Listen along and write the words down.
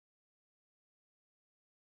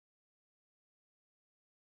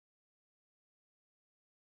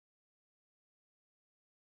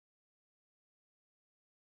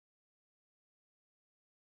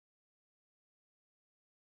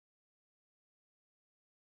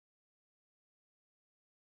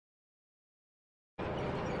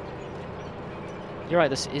You're right,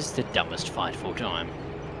 this is the dumbest fight of all time.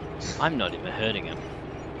 I'm not even hurting him.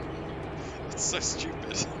 It's so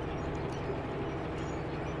stupid.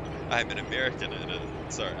 I'm an American in a...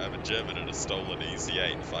 Sorry, I'm a German in a stolen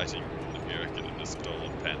EZ8 fighting an American in a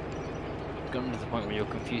stolen pen. It's gotten to the point where you're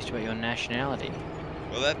confused about your nationality.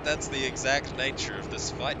 Well, that's the exact nature of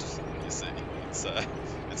this fight, you see.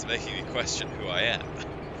 It's making me question who I am.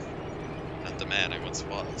 Not the man I once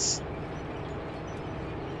was.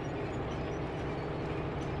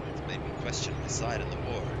 It's made me question my side in the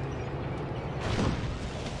war.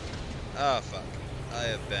 Oh, fuck. I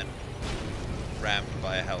have been rammed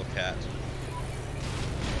by a Hellcat.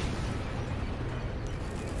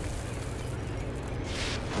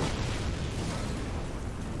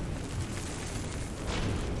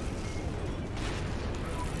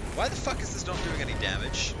 Why the fuck is this not doing any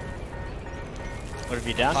damage? What have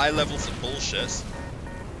you done? High levels of bullshit.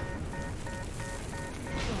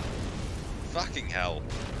 Fucking hell.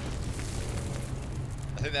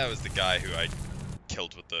 I think that was the guy who I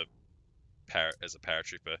killed with the as a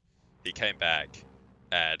paratrooper. He came back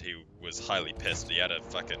and he was highly pissed. He had a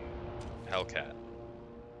fucking Hellcat.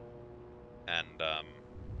 And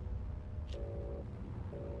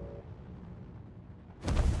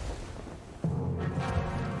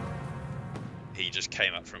he just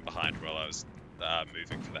came up from behind while I was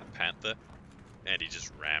moving for that Panther, and he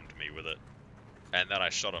just rammed me with it. And then I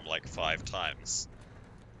shot him like 5 times,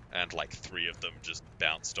 and like 3 of them just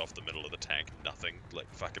bounced off the middle of the tank. Nothing,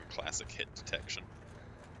 like fucking classic hit detection.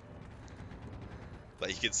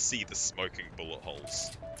 Like you can see the smoking bullet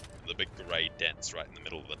holes, and the big grey dents right in the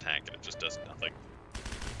middle of the tank, and it just does nothing.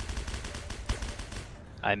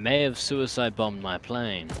 I may have suicide bombed my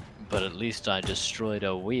plane, but at least I destroyed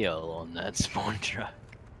a wheel on that spawn truck.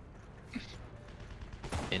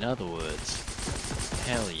 In other words,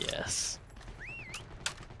 hell yes.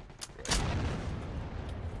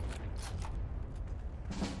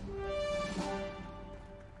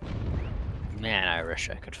 Man, I wish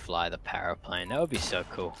I could fly the paraplane. That would be so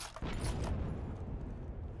cool.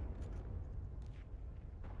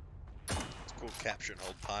 It's called capture and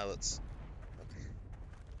hold pilots.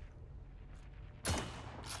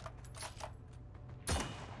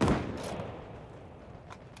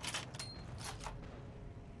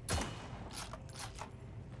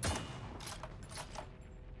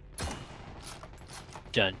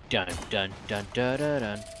 Dun dun dun dun dun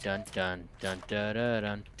dun dun dun dun dun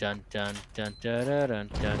dun dun dun dun dun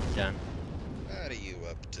dun dun. What are you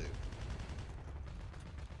up to?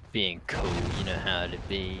 Being cool, you know how to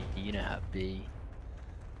be, you know how to be.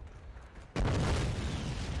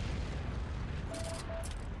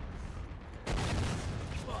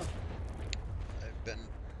 I've been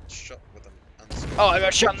shot with an unscoped... Oh, I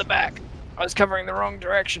got shot in the back. I was covering the wrong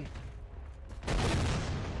direction.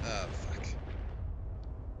 Oh, fuck.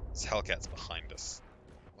 This Hellcat's behind us.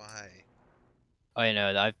 Why? Oh, you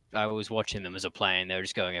know, I was watching them as a plane. They were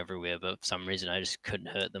just going everywhere, but for some reason I just couldn't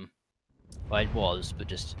hurt them. Well, I was, but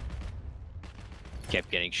just kept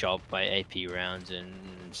getting shot by AP rounds and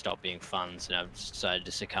stopped being fun, so now I've decided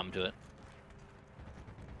to succumb to it.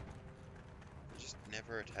 Just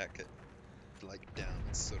never attack it, like, down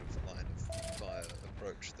this sort of line of fire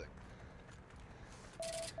approach thing.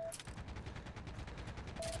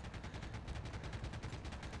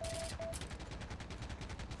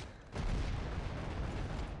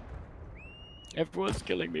 Everyone's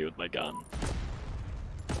killing me with my gun.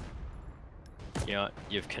 You know what?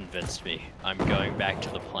 You've convinced me. I'm going back to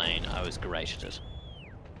the plane. I was great at it.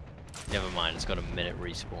 Never mind, it's got a minute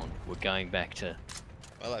respawn. We're going back to...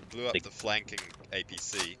 Well, I blew up the flanking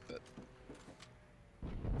APC, but...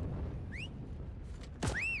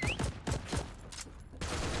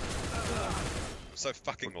 I'm so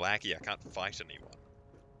fucking laggy, I can't fight anyone.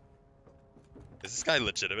 Is this guy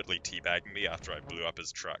legitimately teabagging me after I blew up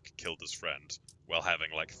his truck, killed his friend, while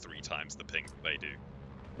having like 3 times the ping they do?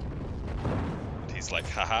 And he's like,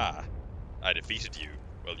 haha, I defeated you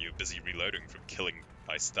while you were busy reloading from killing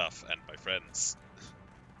my stuff and my friends.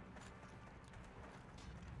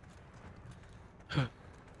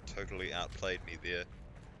 Totally outplayed me there.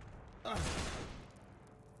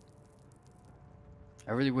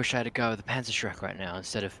 I really wish I had a go with the Panzerschreck right now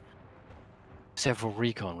instead of several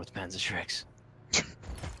recon with Panzerschrecks.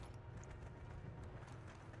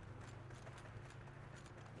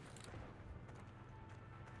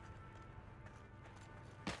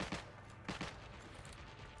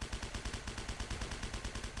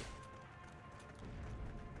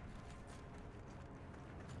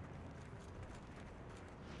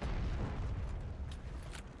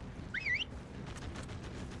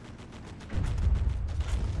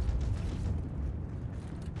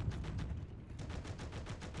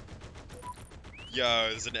 Yo,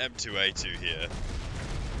 there's an M2A2 here.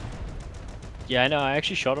 Yeah, I know. I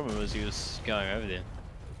actually shot him as he was going over there.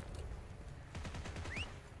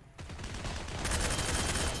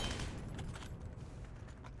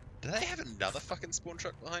 Do they have another fucking spawn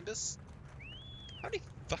truck behind us? How many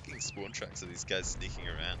fucking spawn trucks are these guys sneaking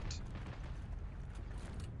around?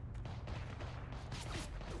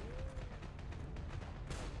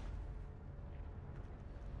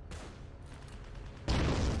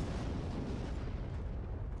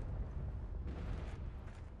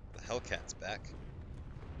 The Hellcat's back.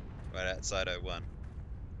 Right outside 01.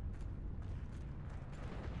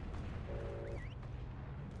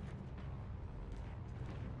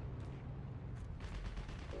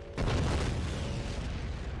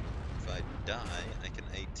 If I die, I can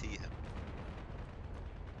AT him.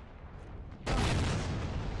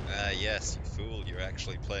 Ah, yes, you fool, you're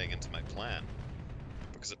actually playing into my plan.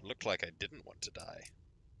 Because it looked like I didn't want to die.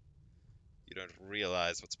 You don't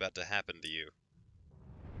realize what's about to happen to you.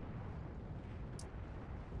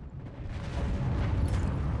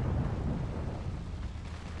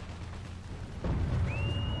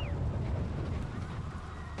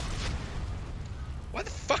 Why the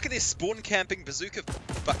fuck are there spawn camping bazooka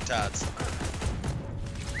fucktards?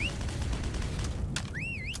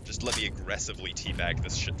 Just let me aggressively teabag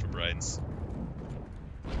this shit for brains.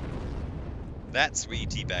 That's where you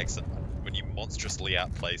teabag someone, when you monstrously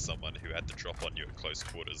outplay someone who had the drop on you at close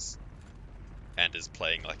quarters and is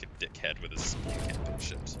playing like a dickhead with his spawn camping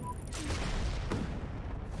shit.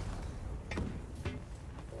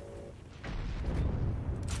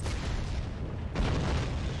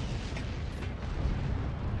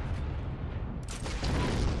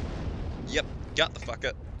 Yep, got the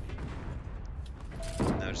fucker.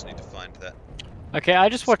 Now I just need to find that. Okay, I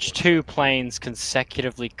just watched two planes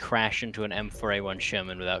consecutively crash into an M4A1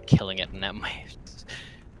 Sherman without killing it, and that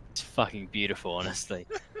it's fucking beautiful, honestly.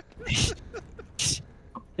 They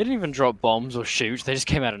didn't even drop bombs or shoot, they just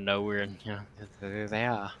came out of nowhere, and, you know, there they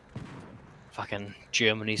are. Fucking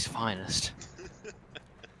Germany's finest.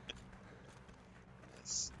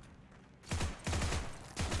 Yes.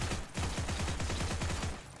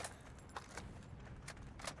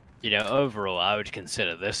 You know, overall, I would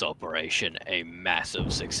consider this operation a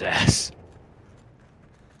massive success.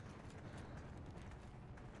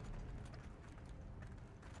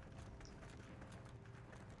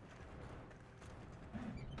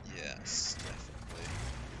 Yes, definitely.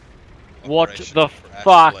 What Operation the crash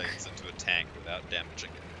fuck? planes into a tank without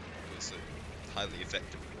damaging it was highly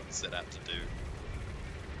effective at what it set out to do.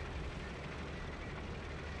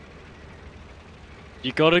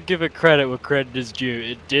 You gotta give it credit where credit is due.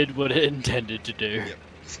 It did what it intended to do. Yep.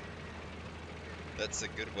 That's a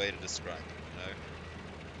good way to describe it, you know?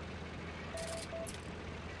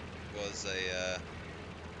 It was a,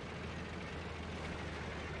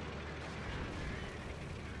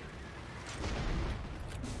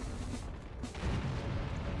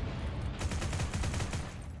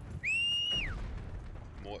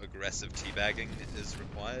 more aggressive teabagging is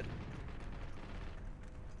required.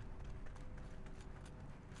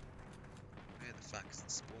 Where the fuck is the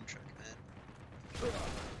spawn truck, man?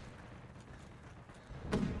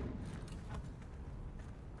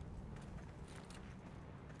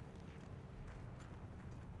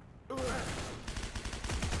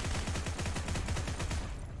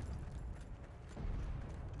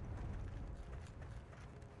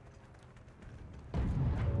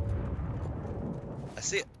 I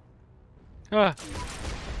see it. Ah.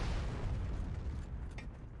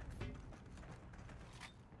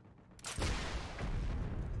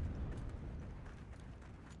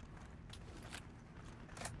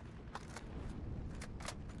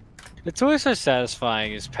 It's always so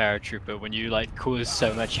satisfying as paratrooper when you like cause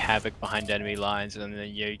so much havoc behind enemy lines, and then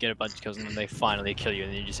you get a bunch of kills, and then they finally kill you,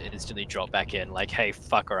 and then you just instantly drop back in. Like, hey,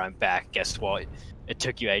 fucker, I'm back. Guess what? It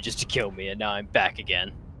took you ages to kill me, and now I'm back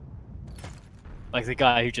again. Like the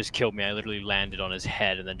guy who just killed me, I literally landed on his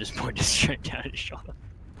head and then just pointed straight down and shot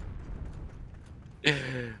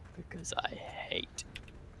him. Because I hate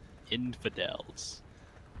infidels.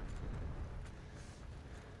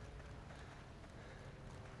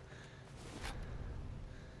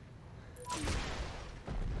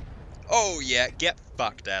 Oh yeah, get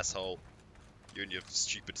fucked, asshole. You and your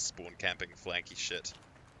stupid spawn camping flanky shit.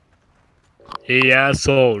 Hey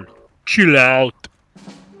asshole, chill out.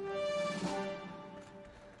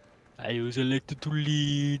 I was elected to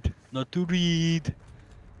lead, not to read.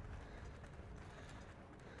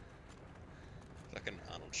 Like an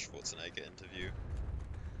Arnold Schwarzenegger interview,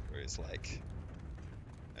 where he's like,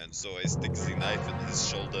 and so I stick the knife in his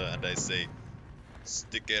shoulder and I say,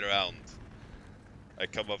 stick around. I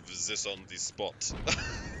come up with this on the spot.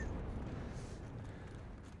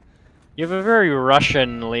 You have a very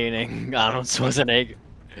Russian-leaning Arnold Schwarzenegger.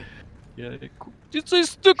 Yeah,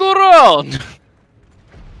 just stick around.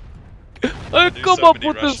 I come so up many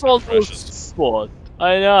with this Russian on the impressions. spot.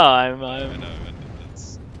 I know. I know, and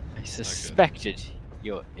it's I suspected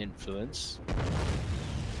your influence.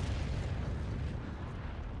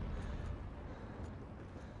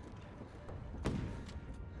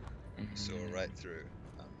 saw right through.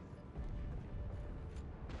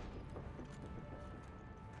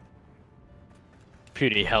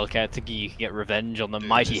 Puny Hellcat thinking you can get revenge on the Dude,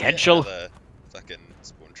 mighty there's Henschel. another fucking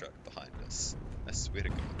spawn truck behind us. I swear to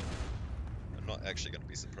God. I'm not actually going to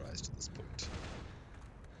be surprised at this point.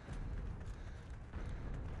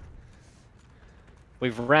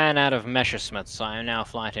 We've ran out of Messerschmitts, so I'm now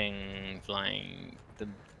flying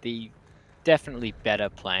the definitely better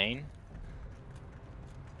plane.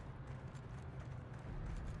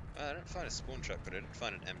 I didn't find a spawn truck, but I did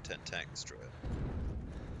find an M10 tank destroyer.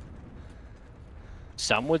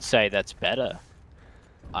 Some would say that's better.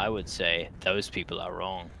 I would say those people are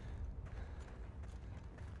wrong.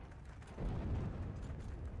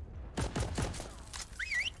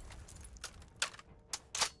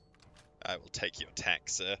 I will take your tank,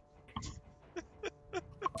 sir.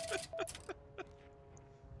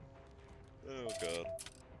 Oh God.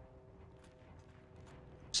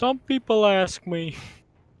 Some people ask me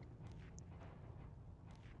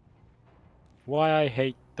why I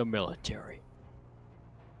hate the military.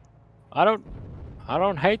 I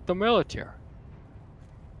don't hate the military.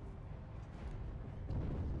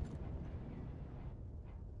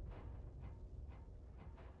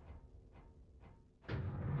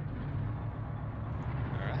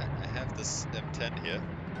 Alright, I have this M10 here.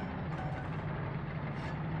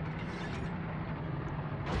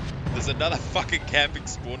 There's another fucking camping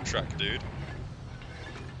spawn truck, dude.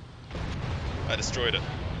 I destroyed it.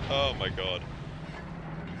 Oh my God.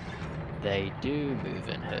 They do move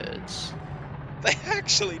in herds. They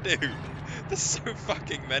actually do! There's so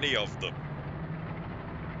fucking many of them.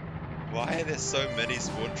 Why are there so many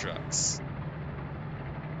spawn trucks?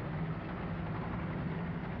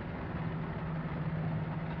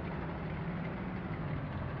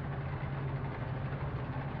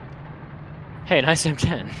 Hey, nice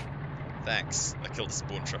M10. Thanks. I killed a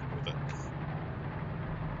spawn truck with it.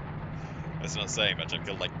 That's not saying much. I've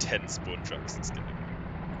killed like 10 spawn trucks this game.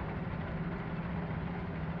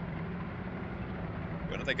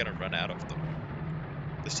 When are they gonna run out of them?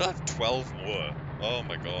 They still have 12 more. Oh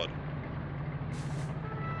my God.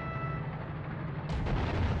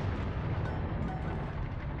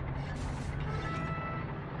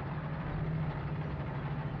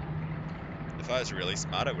 If I was really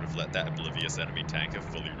smart, I would have let that oblivious enemy tanker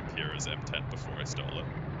fully repair his M10 before I stole it.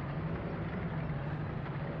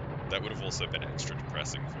 That would have also been extra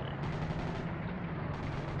depressing for him.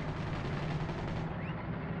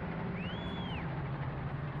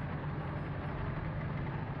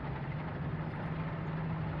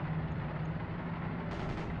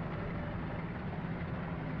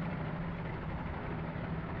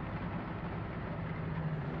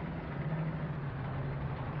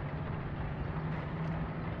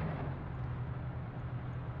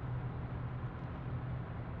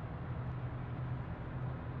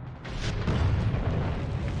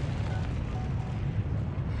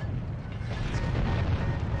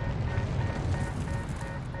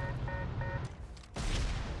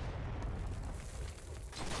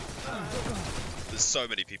 There's so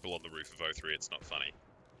many people on the roof of O3, it's not funny.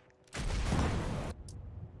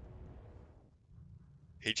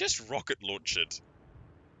 He just rocket launched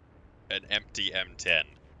an empty M10.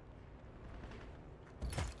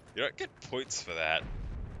 You don't get points for that.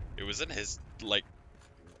 It was in his, like...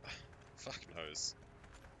 Fuck knows.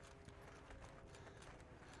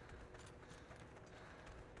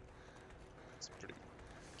 It's a pretty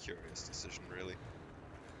curious decision, really.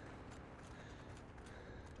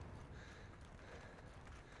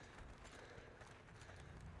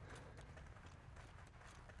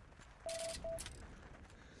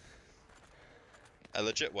 I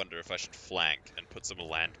legit wonder if I should flank and put some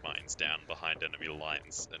landmines down behind enemy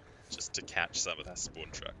lines and just to catch some of their spawn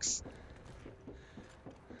trucks.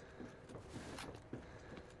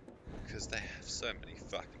 Because they have so many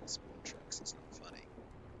fucking spawn trucks, it's not funny.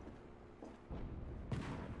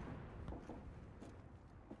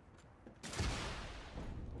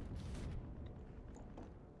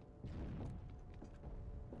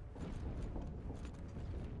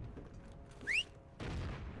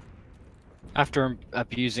 After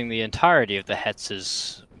abusing the entirety of the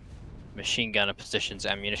Hetz's machine gunner position's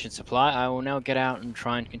ammunition supply, I will now get out and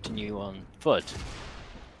try and continue on foot.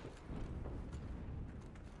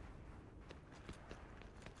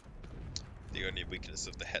 The only weakness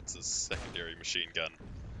of the Hetz's secondary machine gun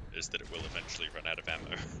is that it will eventually run out of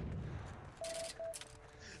ammo.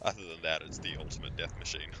 Other than that, it's the ultimate death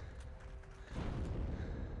machine.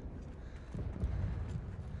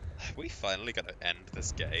 Are we finally gonna end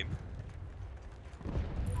this game?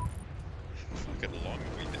 How fucking long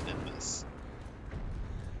have we been in this?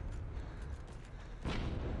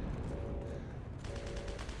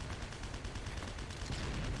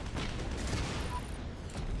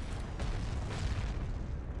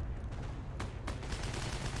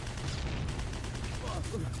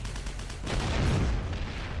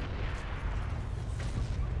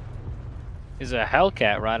 There's a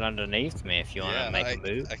Hellcat right underneath me if you want to make a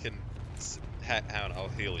move. I can... Hang on, I'll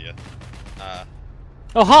heal you.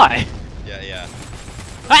 Oh, hi! Yeah.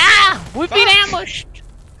 Ah! We've been ambushed!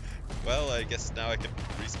 Well, I guess now I can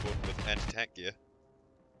respawn with anti-tank gear.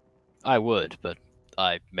 I would, but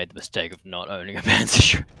I made the mistake of not owning a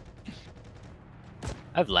Panzer.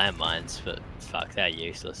 I have landmines, but fuck, they're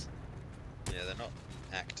useless. Yeah, they're not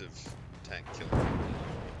active tank killer.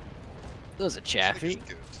 Those are chaffy.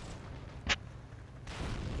 Good.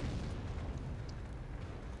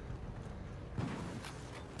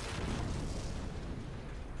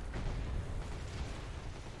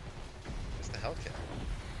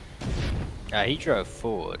 Hellcat. He drove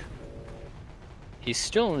forward. He's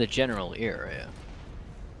still in the general area.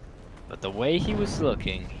 But the way he was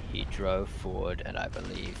looking, he drove forward and I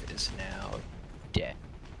believe is now dead.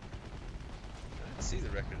 I don't see the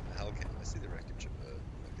record of the Hellcat, I see the wreckage of the...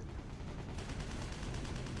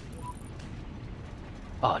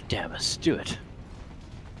 Oh damn us, do it.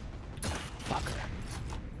 Fucker.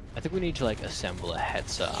 I think we need to like assemble a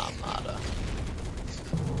Hetzer Armada.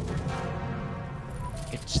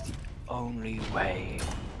 It's the only way.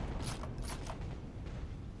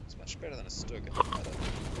 It's much better than a Stuka Armada.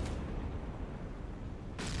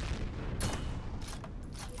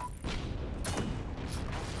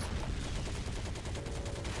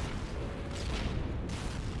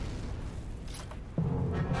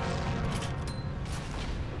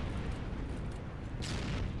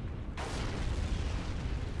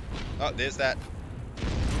 Oh, there's that.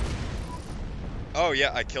 Oh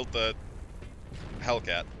yeah, I killed the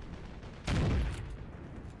Hellcat.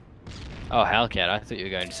 Oh, Hellcat, I thought you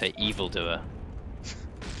were going to say evildoer.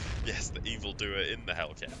 Yes, the evildoer in the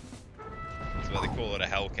Hellcat. That's why they call it a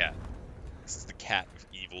Hellcat. This is the cat of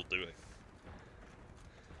evil doing.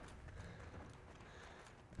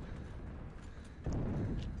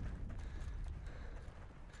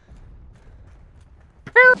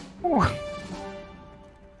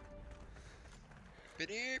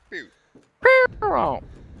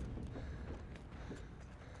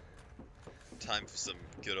 Time for some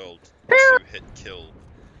good old two-hit kill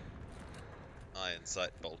iron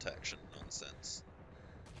sight bolt action nonsense.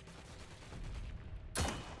 Ah,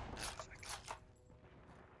 fuck.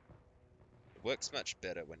 It works much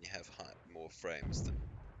better when you have more frames than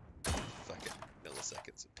fucking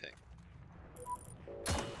milliseconds of ping.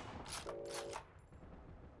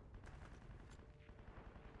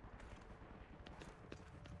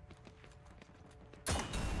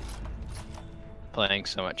 Playing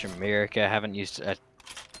so much America, I haven't used a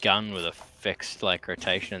gun with a fixed like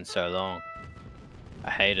rotation in so long.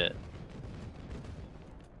 I hate it.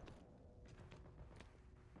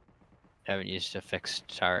 Haven't used a fixed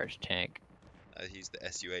turret tank. I use the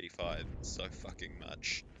SU-85 so fucking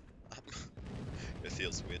much. It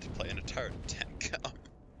feels weird to play in a turret tank.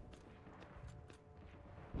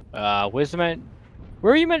 Where's the man?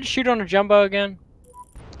 Where are you meant to shoot on a jumbo again?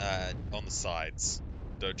 On the sides.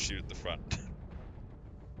 Don't shoot at the front.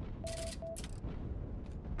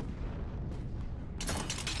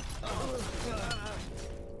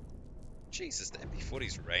 Jesus, the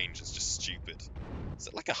MP40's range is just stupid. It's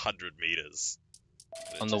at like 100 meters.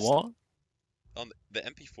 On the what? On the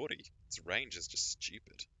MP40, its range is just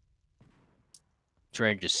stupid. Its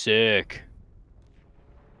range is sick.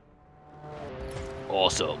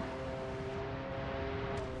 Awesome.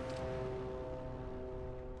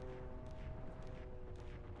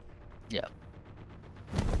 Yeah.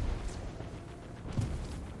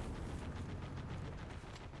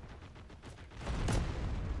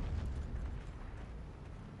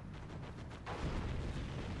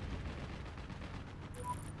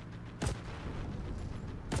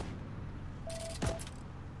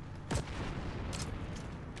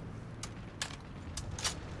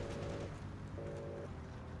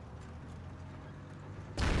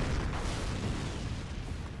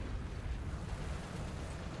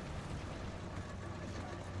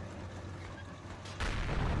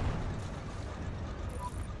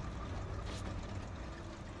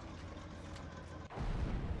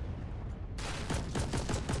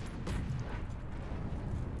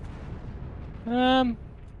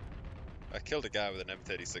 I killed a guy with an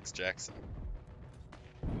M36 Jackson.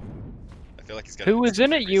 I feel like he's gonna Who was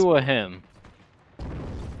in instantly it, you or respawn. him?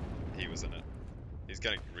 He was in it. He's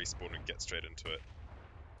gonna respawn and get straight into it.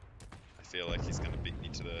 I feel like he's gonna beat me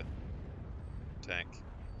to the tank.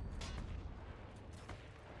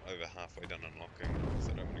 Over halfway done unlocking,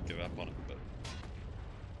 so I don't want to give up on it, but...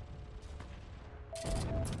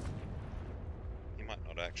 He might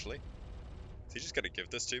not actually. Is he just gonna give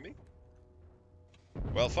this to me?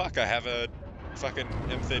 Well, fuck, I have a fucking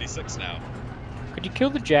M36 now. Could you kill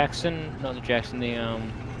the Jackson? Not the Jackson, the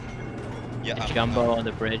Yeah, the Jumbo on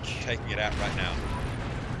the bridge. Taking it out right now.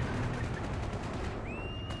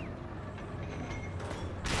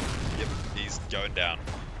 Yep, he's going down.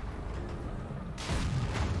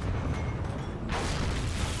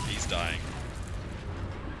 He's dying.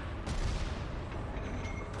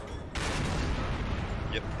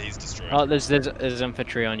 Yep, he's destroyed. Oh, there's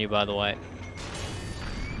infantry on you, by the way.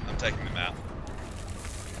 I'm taking them out.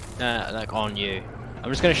 Like on you.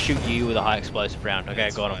 I'm just gonna shoot you with a high explosive round. Okay,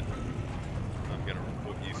 That's got him. fine. I'm gonna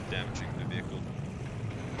report you for damaging the vehicle.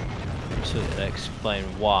 So explain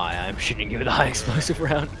why I'm shooting you with a high explosive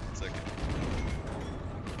round. It's okay.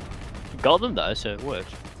 Got them though, so it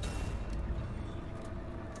worked.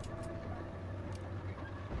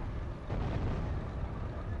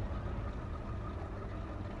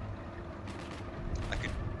 I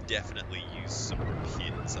could definitely use some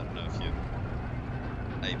repairs. I don't know if you're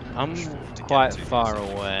able to I'm push forward to quite get to far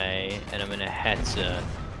me. away, and I'm in a hetzer,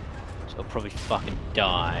 so I'll probably fucking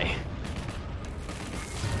die.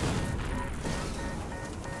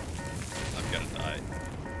 I'm gonna die.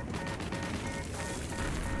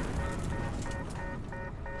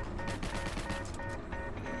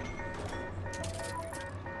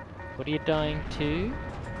 What are you dying to?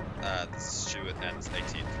 The Stuart and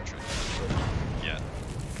 80 infantry. Yeah.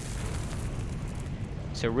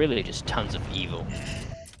 So really just tons of evil.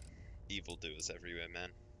 Evildoers everywhere, man.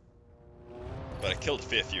 But I killed a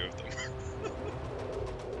fair few of them.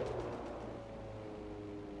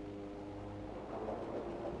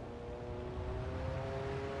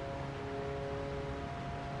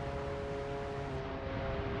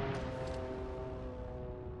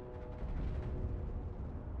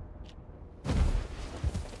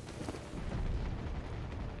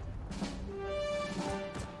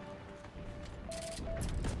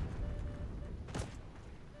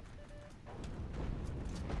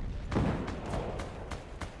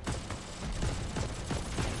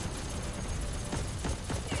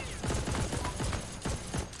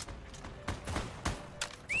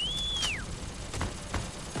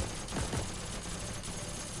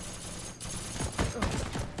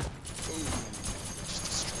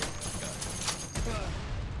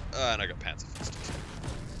 And I got Panzer Fisted.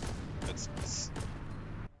 It's...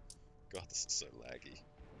 God, this is so laggy.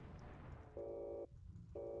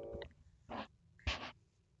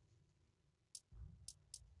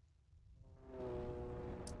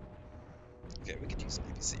 Okay, we could use an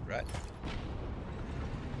ABC, right?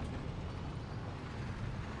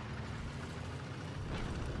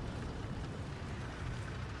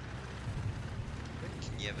 When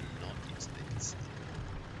can you ever not use an ABC?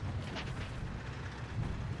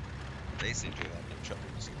 They seem to have no trouble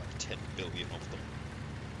using like 10 billion of them.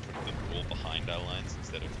 Putting them all behind our lines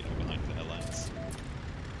instead of, behind their lines.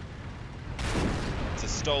 It's a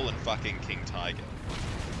stolen fucking King Tiger.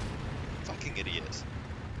 Fucking idiot.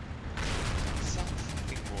 Some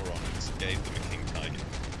fucking morons gave them a King Tiger.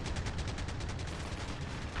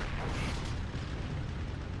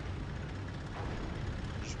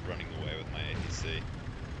 Just running away with my APC.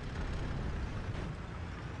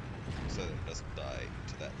 So that it doesn't die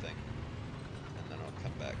to that thing. And then I'll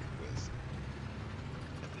come back with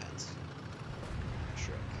advanced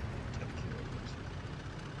Shrek and take care of it.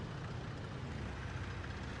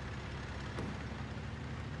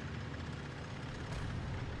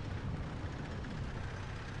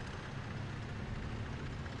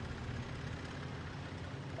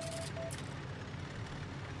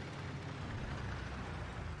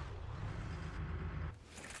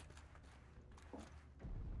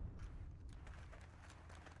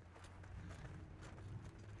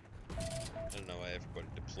 I don't know why everybody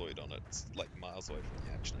deployed on it. It's like miles away from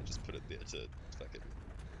the action. I just put it there to fucking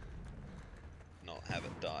not have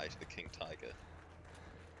it die to the King Tiger.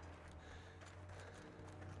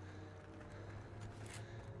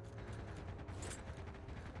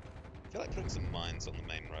 I feel like putting some mines on the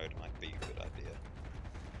main road might be a good idea.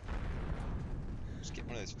 Just get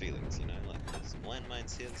one of those feelings, like some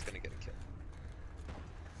landmines here that's gonna get a kill.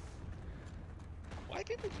 Why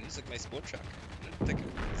people using my sport truck? I don't think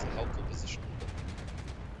it's a helpful position, but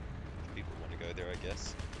people want to there, I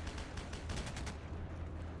guess.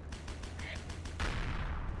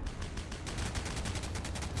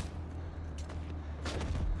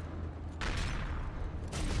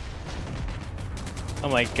 Oh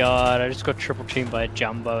my god, I just got triple teamed by a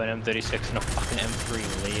Jumbo and M36 and a fucking M3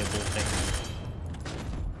 Leable thing.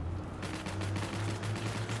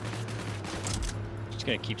 Just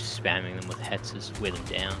gonna keep spamming them with hetzes, wear them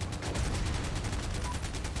down.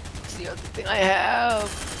 It's the other thing I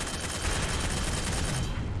have!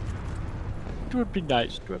 It would be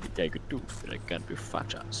nice to have a dagger too, but I can't be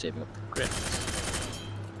fatter saving up the credits.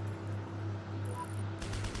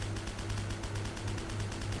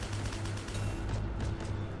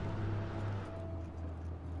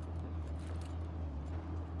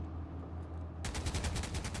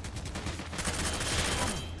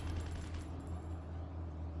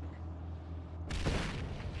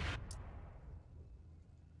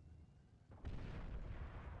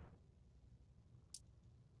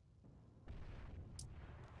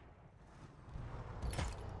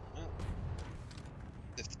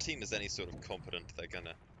 If the team is any sort of competent, they're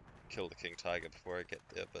gonna kill the King Tiger before I get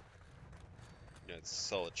there, but you know, it's a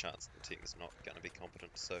solid chance the team is not gonna be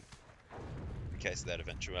competent, so in case of that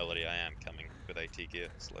eventuality, I am coming with AT gear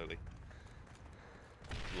slowly.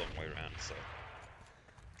 Long way around, so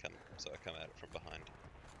I come at it from behind.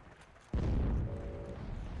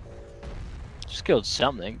 Just killed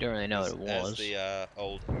something, don't really know what it was. As the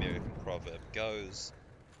old American proverb goes,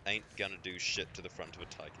 ain't gonna do shit to the front of a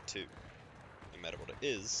Tiger 2. No matter what it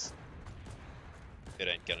is, it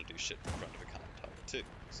ain't gonna do shit to the front of a Tiger 2.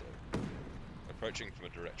 So, approaching from a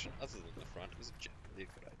direction other than the front is generally a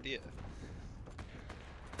good idea.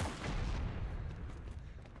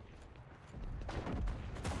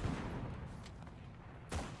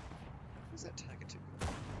 Who's that Tiger 2?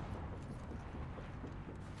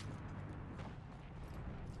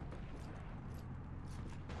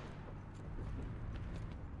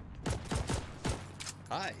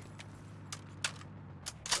 Hi.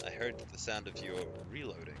 I heard the sound of your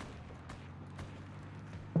reloading.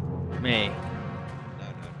 Me. No,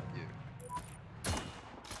 not you.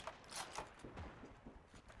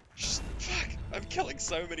 Fuck! I'm killing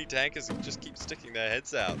so many tankers who just keep sticking their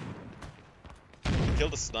heads out.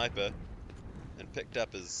 Killed a sniper and picked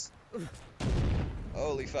up his...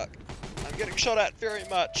 Holy fuck. I'm getting shot at very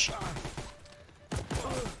much.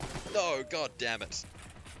 No, god damn it.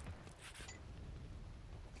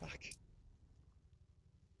 Fuck.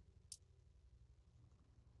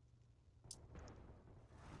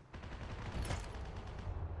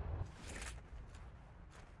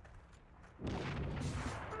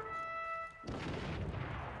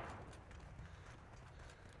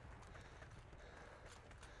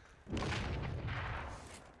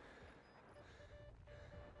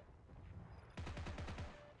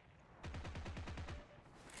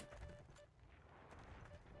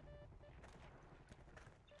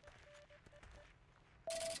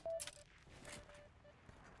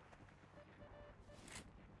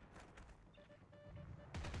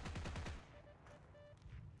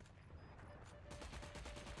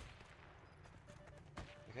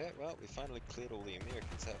 Okay, well, we finally cleared all the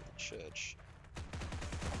Americans out of the church.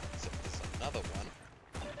 Except there's another one.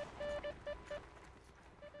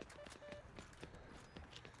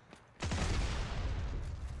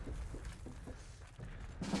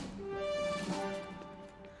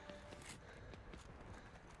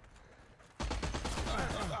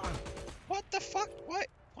 What the fuck? Why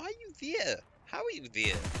are you there? How are you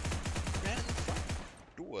there? Ran in the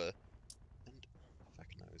front door. And fuck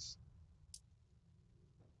knows.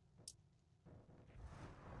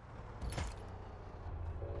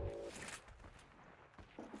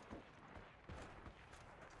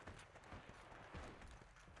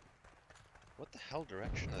 What the hell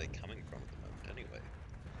direction are they coming from at the moment anyway?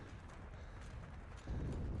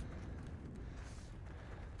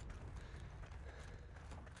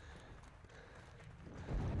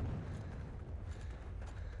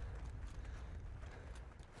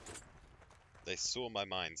 They saw my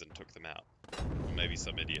mines and took them out. Or maybe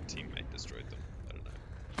some idiot teammate destroyed them. I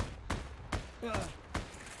don't know.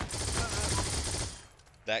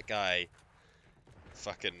 That guy...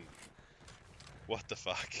 Fucking... What the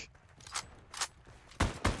fuck?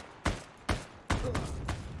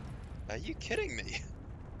 Are you kidding me?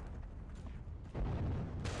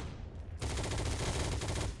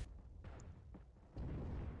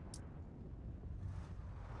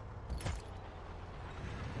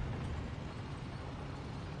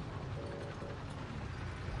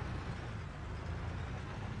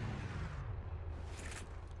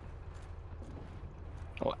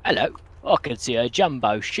 Oh, hello. I can see a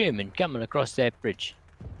Jumbo Sherman coming across that bridge.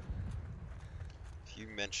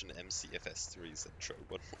 mention MCFS3's intro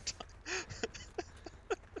one more time.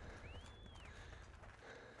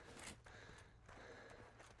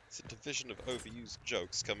 It's a division of overused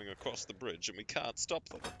jokes coming across the bridge, and we can't stop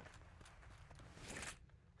them.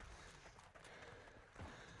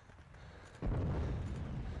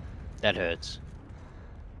 That hurts.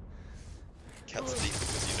 Cuts deep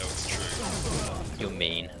because you know it's true. You're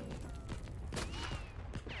mean.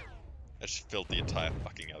 I just filled the entire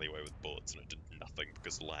fucking alleyway with bullets and it did nothing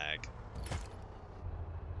because lag.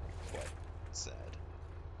 Quite sad.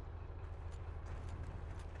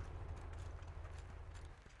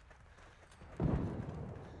 I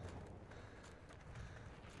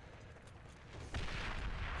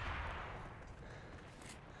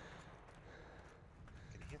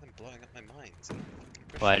can hear them blowing up my mines.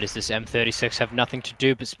 Why does this M36 have nothing to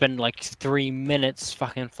do but spend like 3 minutes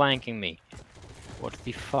fucking flanking me? What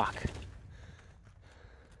the fuck?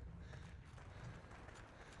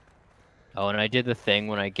 Oh, and I did the thing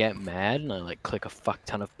when I get mad and I like click a fuck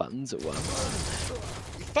ton of buttons at once.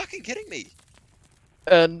 You fucking kidding me?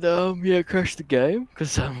 And yeah, crash the game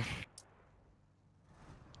because I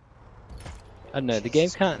don't know, the game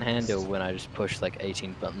can't handle when I just push like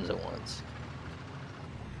 18 buttons at once.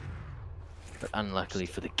 But unluckily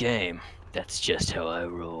for the game, that's just how I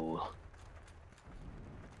roll.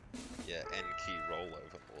 Yeah, N key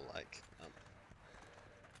rollover more like.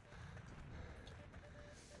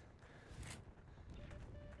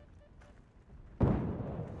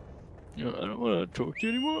 No, I don't want to talk to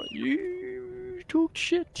you anymore. You talk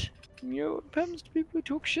shit. You know what happens to people who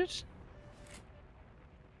talk shit?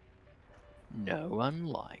 No one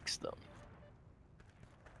likes them.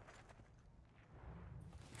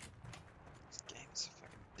 This game's so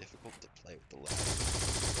fucking difficult to play with the lag.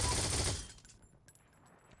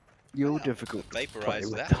 You're Wow, difficult to play vaporize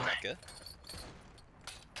with that the fucker.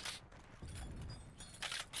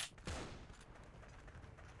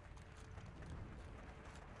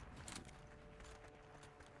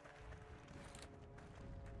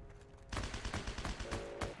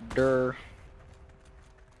 Dur.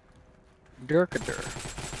 Durkadur.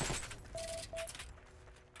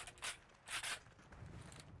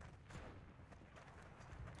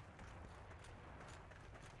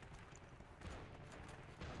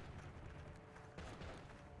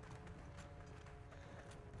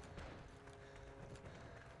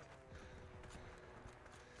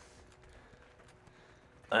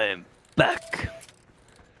 I am back.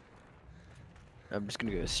 I'm just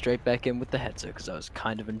gonna go straight back in with the hetzer because I was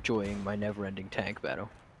kind of enjoying my never-ending tank battle.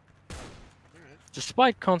 Alright.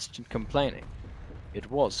 Despite constant complaining,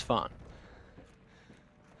 it was fun.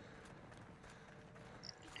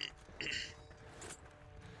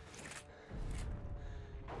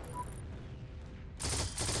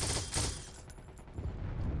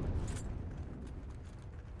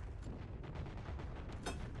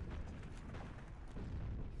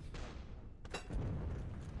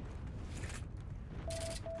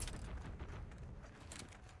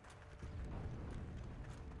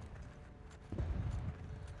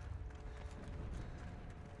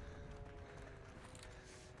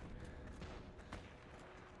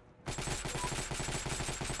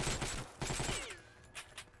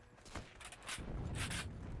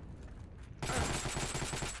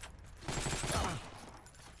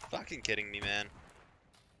 Fucking kidding me, man.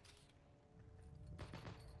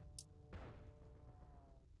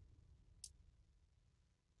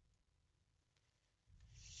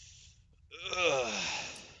 Ugh.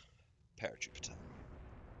 Paratrooper time.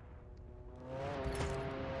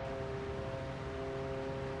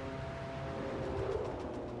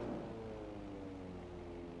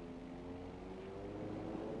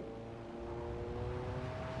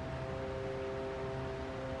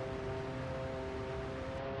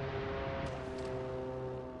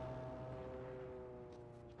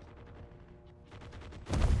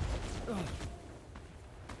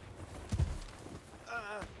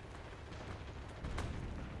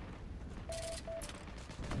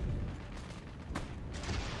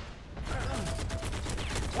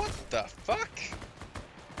 What the fuck?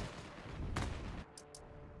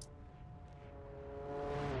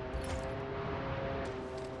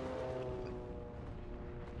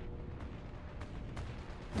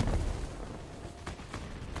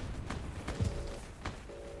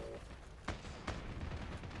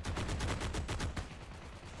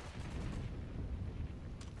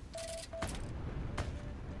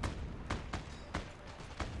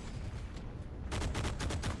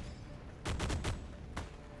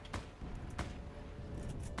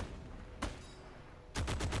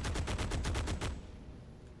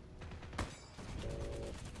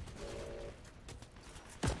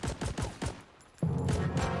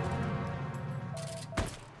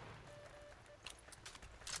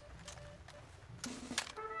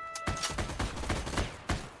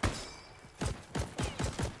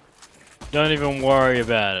 Don't even worry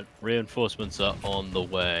about it. Reinforcements are on the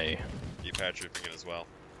way. You paratrooping in as well.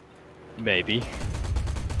 Maybe.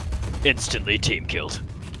 Instantly team killed.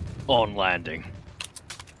 On landing.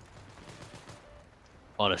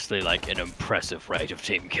 Honestly, like an impressive rate of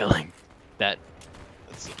team killing. That's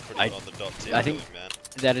a pretty on the dot team I think killing, man.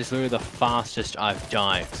 that is literally the fastest I've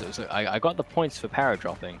died. So I got the points for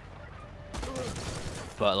paradropping.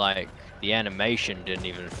 But like, the animation didn't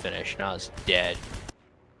even finish and I was dead.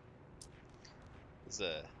 There's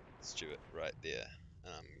a Stuart right there,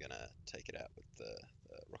 and I'm gonna take it out with the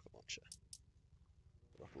rocket launcher.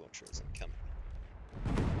 The rocket launcher isn't coming.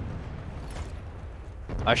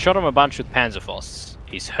 I shot him a bunch with Panzerfausts.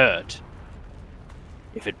 He's hurt.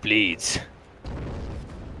 If it bleeds.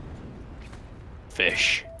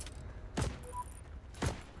 Fish.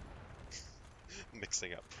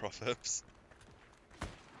 Mixing up proverbs.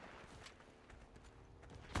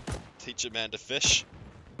 Teach a man to fish,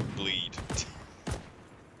 bleed.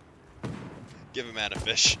 Give a man a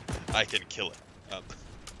fish, I can kill it.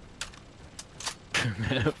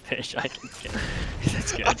 Fish, I can kill.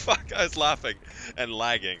 That's good. Oh fuck, I was laughing and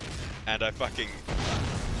lagging, and I fucking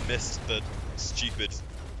missed the stupid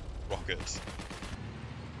rocket.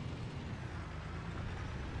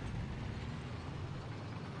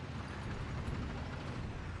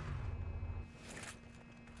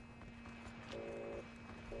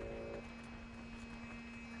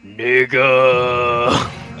 Nigga!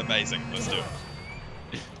 Amazing, let's do it.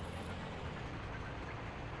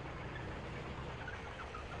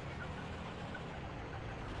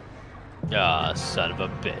 Ah, son of a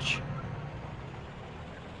bitch.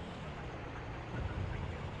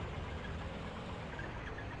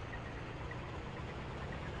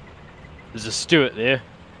 There's a Stuart there.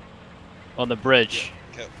 On the bridge.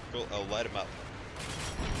 Okay, cool, I'll light him up.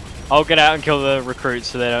 I'll get out and kill the recruits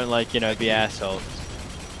so they don't, like, you know, be assholes.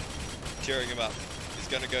 Cheering him up. He's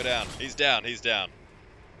gonna go down. He's down, he's down.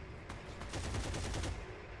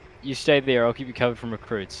 You stay there, I'll keep you covered from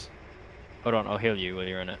recruits. Hold on, I'll heal you while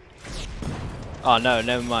you're in it. Oh no,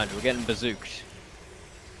 never mind, we're getting bazooked.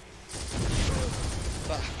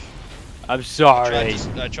 Fuck. I'm sorry.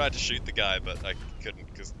 I tried to shoot the guy, but I couldn't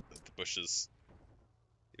because of the bushes.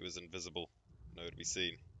 He was invisible. Nowhere to be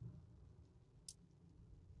seen.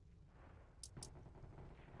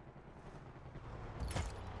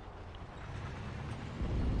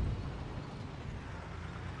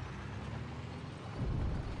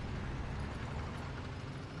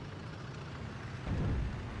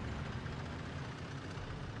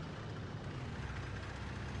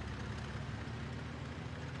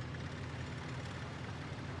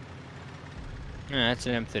 Yeah, that's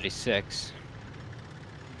an M36.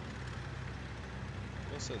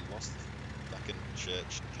 Also lost the fucking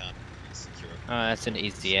church and can't be secure. Oh, that's an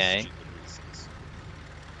easy A. Stupid reasons.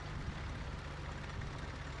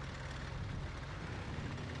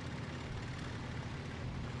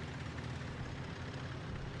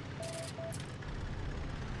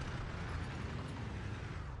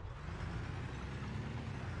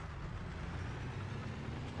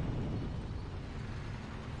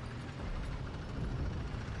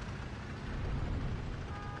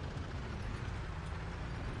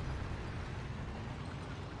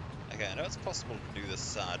 Okay, I know it's possible to do the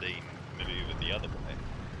sardine maneuver the other way,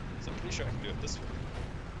 so I'm pretty sure I can do it this way.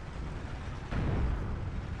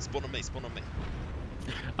 Spawn on me, spawn on me.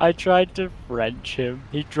 I tried to French him.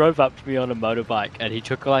 He drove up to me on a motorbike and he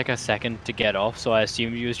took like a second to get off, so I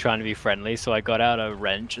assumed he was trying to be friendly, so I got out a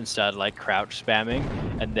wrench and started like crouch spamming,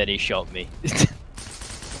 and then he shot me.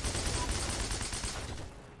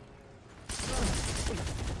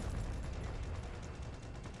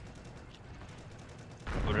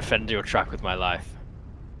 I'll defend your truck with my life.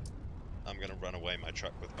 I'm gonna run away my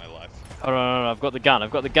truck with my life. Hold on, I've got the gun,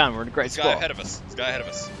 We're in a great This spot. guy ahead of us, this guy ahead of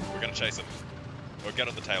us. We're gonna chase him. Or get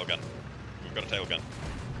on the tail gun. We've got a tail gun.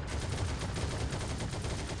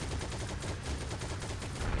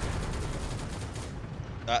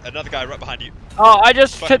 Another guy right behind you. Oh, I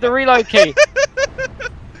just hit the reload key.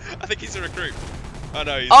 I think he's a recruit. Oh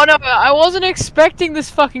no, he's... Oh no, I wasn't expecting this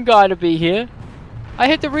fucking guy to be here. I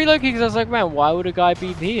hit the reload key because I was like, man, why would a guy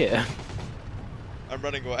be here? I'm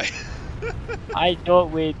running away. I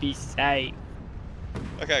thought we'd be safe.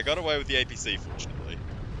 Okay, I got away with the APC, fortunately.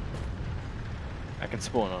 I can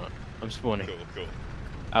spawn on it. I'm spawning. Cool, cool.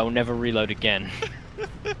 I will never reload again.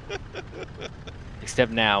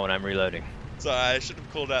 Except now when I'm reloading. So I should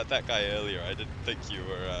have called out that guy earlier. I didn't think you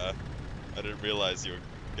were, I didn't realize you were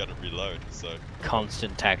gonna reload, so...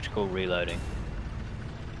 Constant tactical reloading.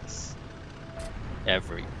 Yes.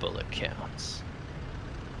 Every bullet counts.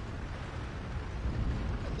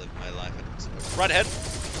 I live my life in... Right ahead!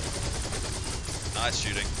 Nice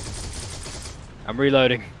shooting. I'm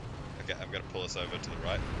reloading. Okay, I'm gonna pull us over to the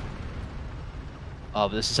right. Oh,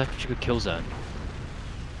 but this is such a good kill zone.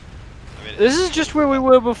 I mean, This is just where we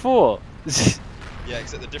were before. Yeah,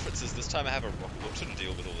 except the difference is this time I have a rocket launcher to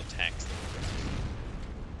deal with all the tanks that are around.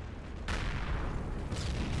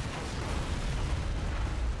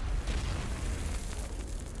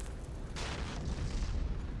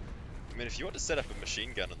 I mean, if you want to set up a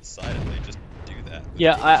machine gun on the side of it, just do that.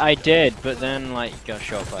 Yeah, I did, but then like got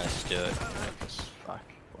shot by a Stewart. Fuck.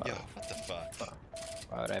 Yo, what the fuck?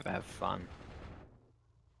 Why would I ever have fun?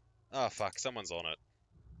 Oh fuck, someone's on it.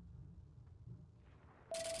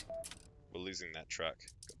 We're losing that truck.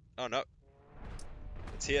 Oh no.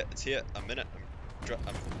 It's here, it's here. A minute.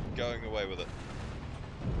 I'm going away with it.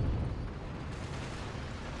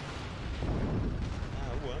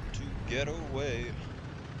 I want to get away.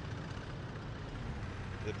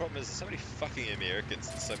 The problem is there's so many fucking Americans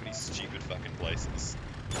in so many stupid fucking places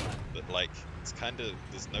that like it's kinda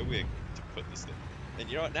there's nowhere to put this thing. And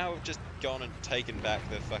you know what, now we've just gone and taken back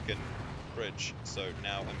the fucking bridge, so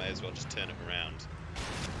now I may as well just turn it around.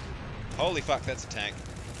 Holy fuck, that's a tank.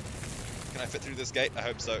 Can I fit through this gate? I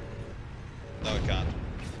hope so. No, I can't.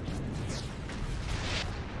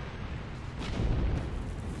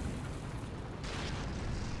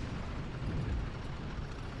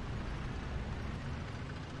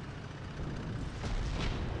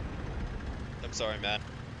 I'm sorry, man.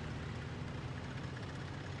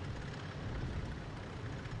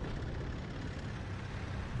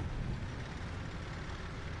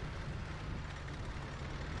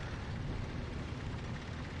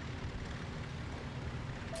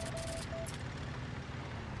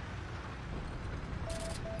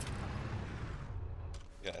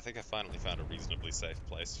 Yeah, I think I finally found a reasonably safe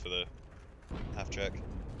place for the half-track.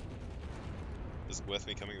 Is it worth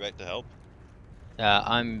me coming back to help?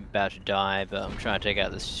 I'm about to die, but I'm trying to take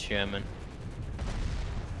out this Sherman.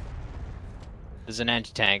 There's an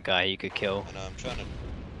anti-tank guy you could kill. I know, I'm trying to...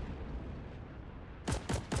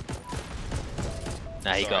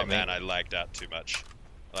 Nah, he got me. Man, I lagged out too much.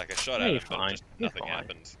 Like, I shot No, at you're him, but fine. just You're nothing fine.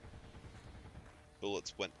 happened.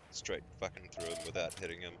 Bullets went straight fucking through him without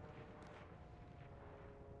hitting him.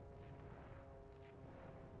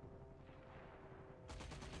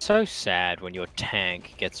 So sad when your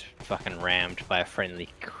tank gets fucking rammed by a friendly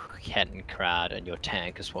cat and crowd and your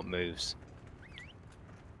tank is what moves.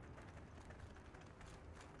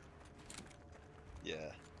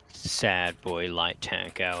 Yeah. Sad boy light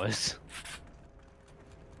tank hours.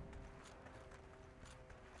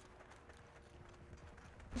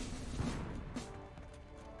 I'm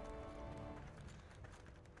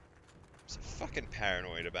so fucking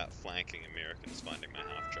paranoid about flanking Americans finding my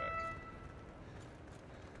half-track.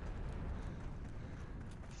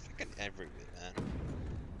 Fucking everywhere, man.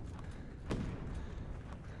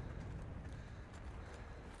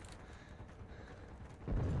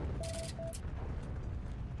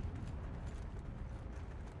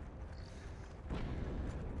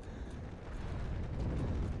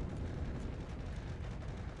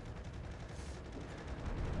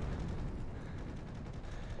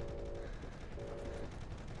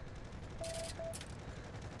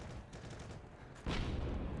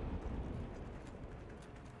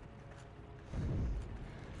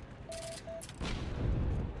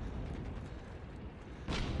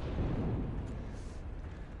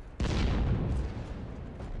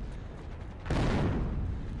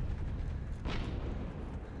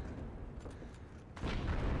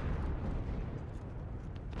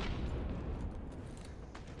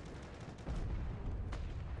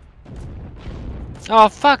 Oh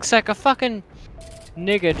fuck's sake, a fucking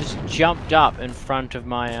nigger just jumped up in front of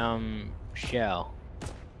my shell.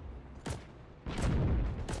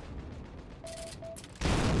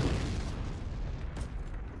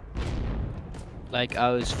 Like,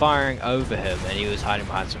 I was firing over him and he was hiding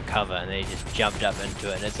behind some cover and then he just jumped up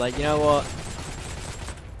into it and it's like, you know what?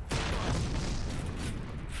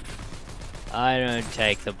 I don't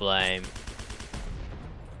take the blame.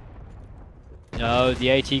 No,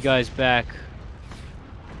 the AT guy's back.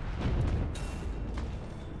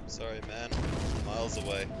 Sorry, man. Miles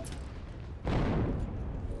away.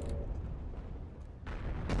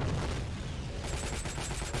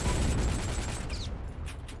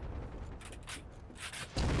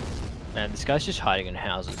 Man, this guy's just hiding in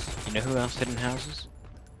houses. You know who else hid in houses?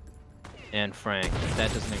 Anne Frank. If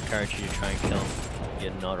that doesn't encourage you to try and kill him,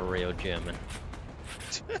 you're not a real German.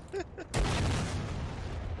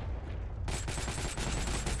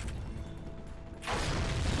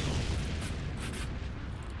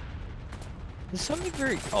 There's something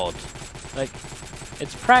very odd. Like,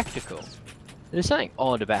 it's practical, There's something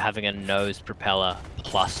odd about having a nose propeller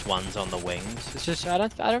plus ones on the wings. It's just I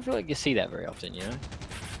don't feel like you see that very often, you know.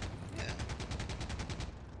 Yeah.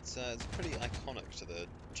 It's pretty iconic to the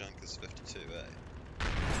Junkers 52, eh?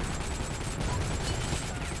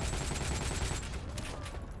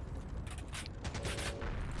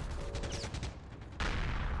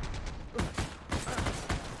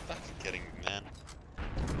 Fucking kidding me, man.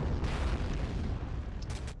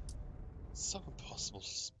 It's so impossible to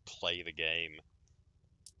just play the game.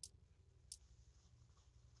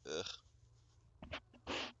 Ugh.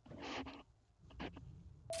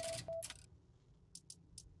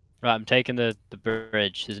 Right, I'm taking the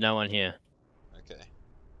bridge. There's no one here. Okay.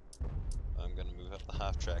 I'm gonna move up the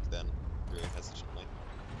half track then, very hesitantly.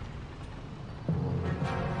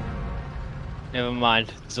 Never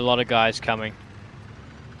mind. There's a lot of guys coming.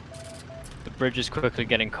 The bridge is quickly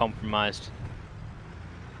getting compromised.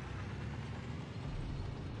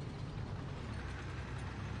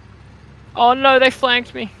 Oh no, they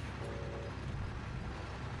flanked me.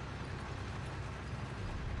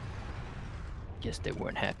 Guess they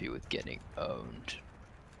weren't happy with getting owned.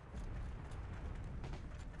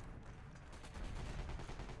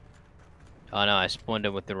 Oh no, I spawned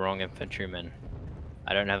in with the wrong infantryman.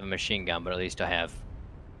 I don't have a machine gun, but at least I have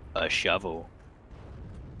a shovel.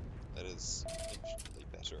 That is infinitely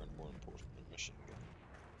better and more important than machine gun.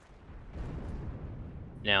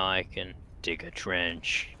 Now I can dig a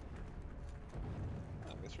trench.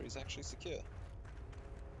 Highway 3 is actually secure.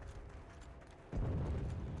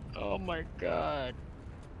 Oh my god.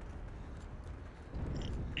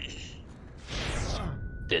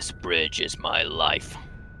 This bridge is my life.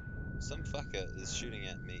 Some fucker is shooting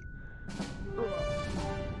at me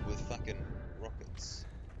with fucking rockets.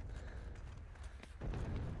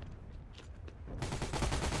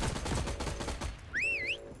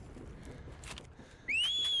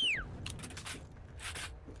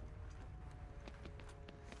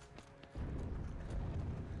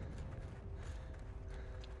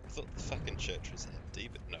 I thought the fucking church was empty,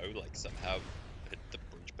 but no, like somehow had the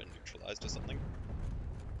bridge been neutralized or something.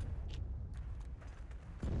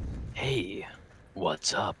 Hey,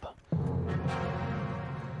 what's up?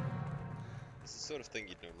 It's the sort of thing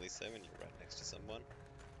you'd normally say when you're right next to someone.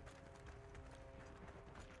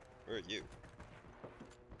 Where are you?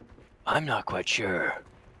 I'm not quite sure.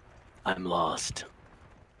 I'm lost.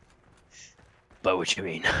 By which you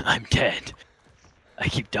mean, I'm dead. I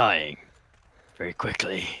keep dying. Very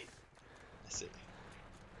quickly. I see.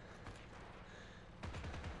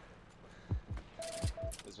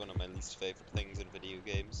 It's one of my least favorite things in video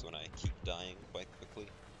games, when I keep dying quite quickly.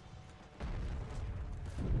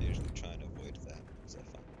 I usually try and avoid that, because I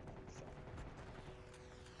find it fun.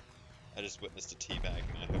 I just witnessed a teabag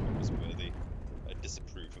and I hope it was worthy. I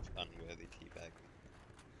disapprove of unworthy teabagging.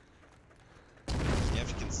 You have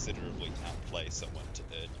to considerably outplay someone to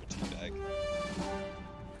earn your teabag.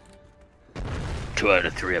 2 out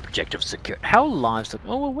of 3 objectives secure. How lives?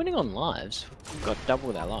 Oh, we're winning on lives. We've got double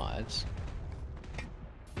with our lives.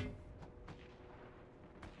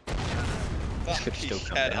 Fuck, could he still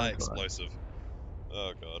come had down high to us. explosive.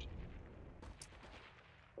 Oh god.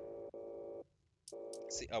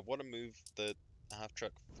 See, I want to move the half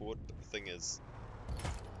truck forward, but the thing is,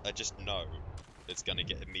 I just know it's gonna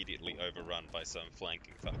get immediately overrun by some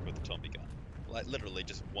flanking fuck with a Tommy gun. Like, literally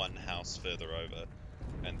just one house further over,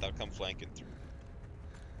 and they'll come flanking through.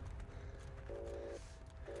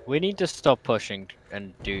 We need to stop pushing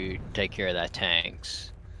and take care of their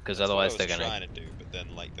tanks, because otherwise they're That's what I gonna. was trying to do, but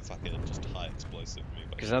then like the fucking just high explosive move.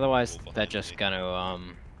 Because otherwise they're just gonna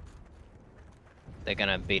they're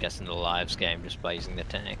gonna beat us in the lives game just by using the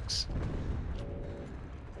tanks.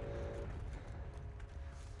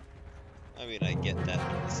 I mean, I get that,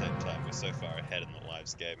 but at the same time, we're so far ahead in the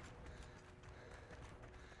lives game.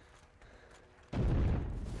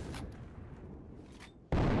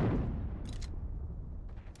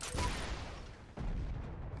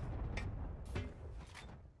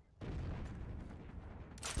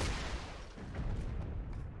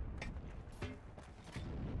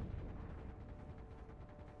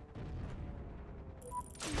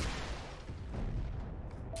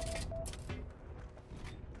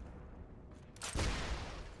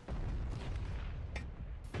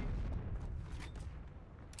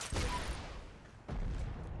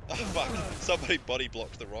 Oh fuck, somebody body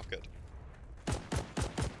blocked the rocket.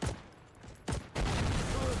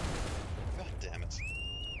 God damn it.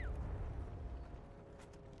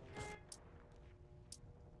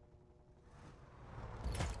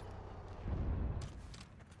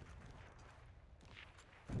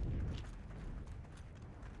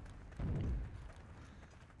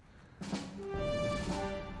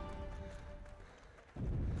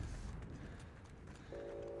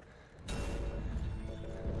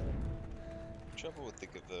 trouble with the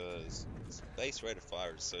base rate of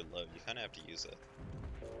fire is so low, you kind of have to use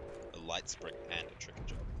a light spring and a trigger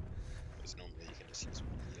job. Whereas normally you can just use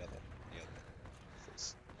one or the other.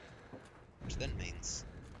 Rifles. Which then means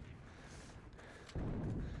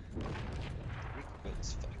recoil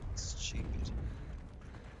is fucking stupid.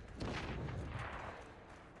 I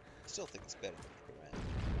still think it's better than Quran.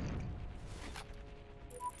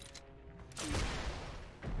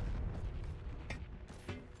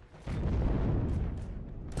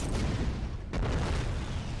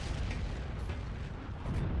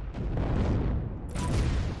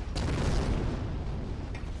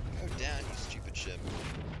 Go down, you stupid ship.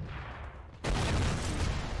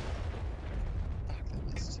 Fuck,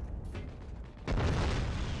 that missed.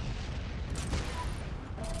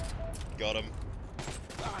 Got him.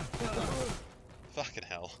 Fucking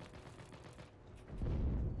hell.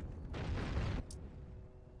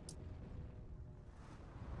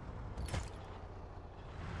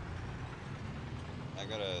 I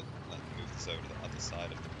gotta, like, move this over to the other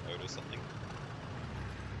side of the road or something.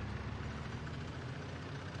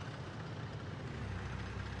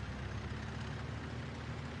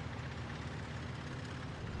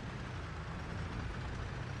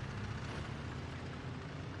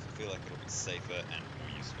 I feel like it'll be safer and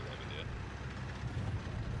more useful over here.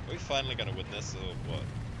 Are we finally gonna win this, or what?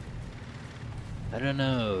 I don't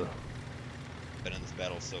know. Been in this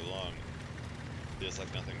battle so long, feels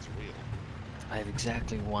like nothing's real. I have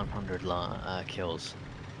exactly 100 kills.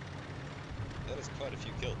 That is quite a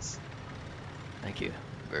few kills. Thank you.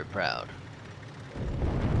 Very proud.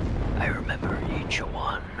 I remember each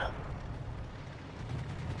one.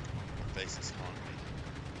 Faces haunt me,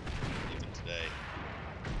 even today.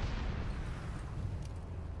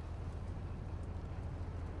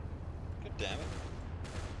 God damn it.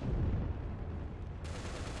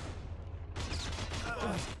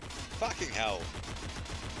 Fucking hell.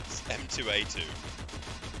 It's M2A2.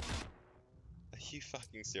 Are you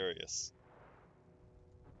fucking serious?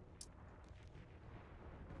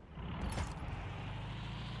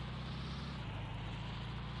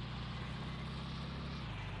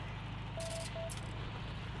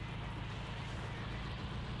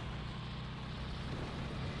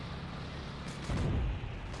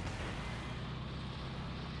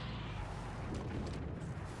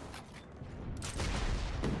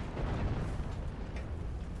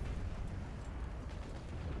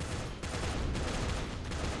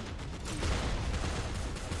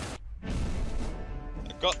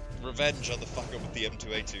 Got revenge on the fucker with the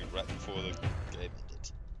M2A2 right before the game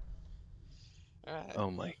ended. Alright.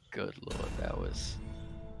 Oh my good lord, that was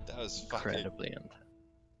That was incredibly intense.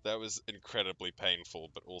 That was incredibly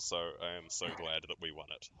painful, but also I am so glad that we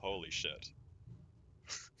won it. Holy shit.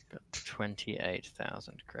 Got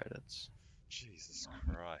 28,000 credits. Jesus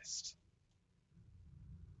Christ.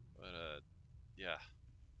 But, yeah.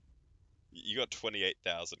 You got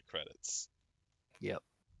 28,000 credits. Yep.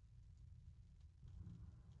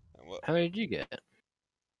 And what? How many did you get?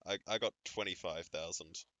 I got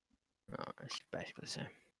 25,000. Oh, it's basically the same.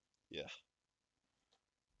 Yeah.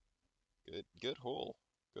 Good haul.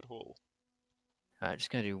 Good haul. Alright,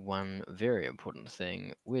 just gonna do one very important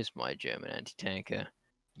thing. Where's my German anti-tanker?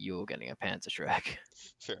 You're getting a Panzerschreck.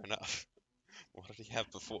 Fair enough. What did he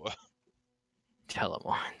have before?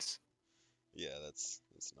 Telemines. Yeah, that's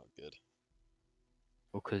not good.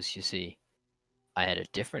 Because, you see, I had a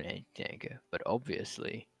different anti-tanker, but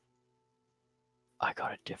obviously, I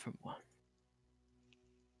got a different one.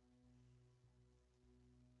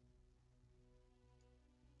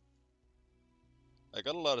 I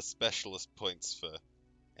got a lot of specialist points for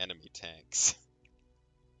enemy tanks.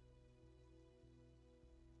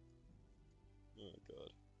 Oh god.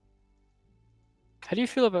 How do you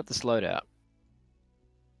feel about this loadout?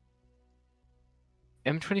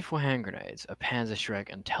 M24 hand grenades, a Panzerschreck,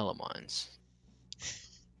 and telemines.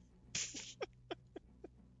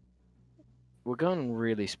 We're going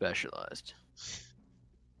really specialized.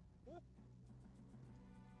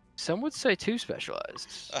 Some would say too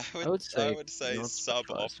specialized. I would say not specialized enough.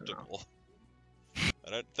 suboptimal.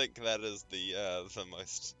 I don't think that is the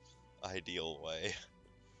most ideal way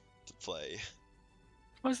to play.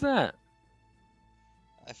 What's that?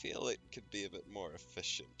 I feel it could be a bit more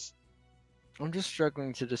efficient. I'm just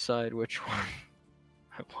struggling to decide which one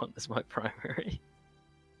I want as my primary.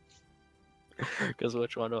 Because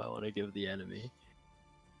which one do I want to give the enemy?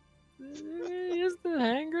 Is the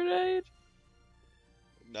hand grenade?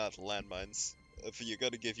 Not landmines. If you're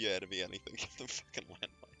gonna give your enemy anything, give them fucking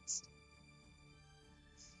landmines.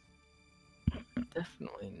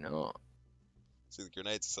 Definitely not. See, the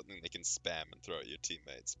grenades are something they can spam and throw at your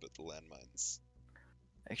teammates, but the landmines...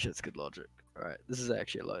 Actually, that's good logic. Alright, this is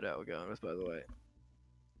actually a loadout we're going with, by the way.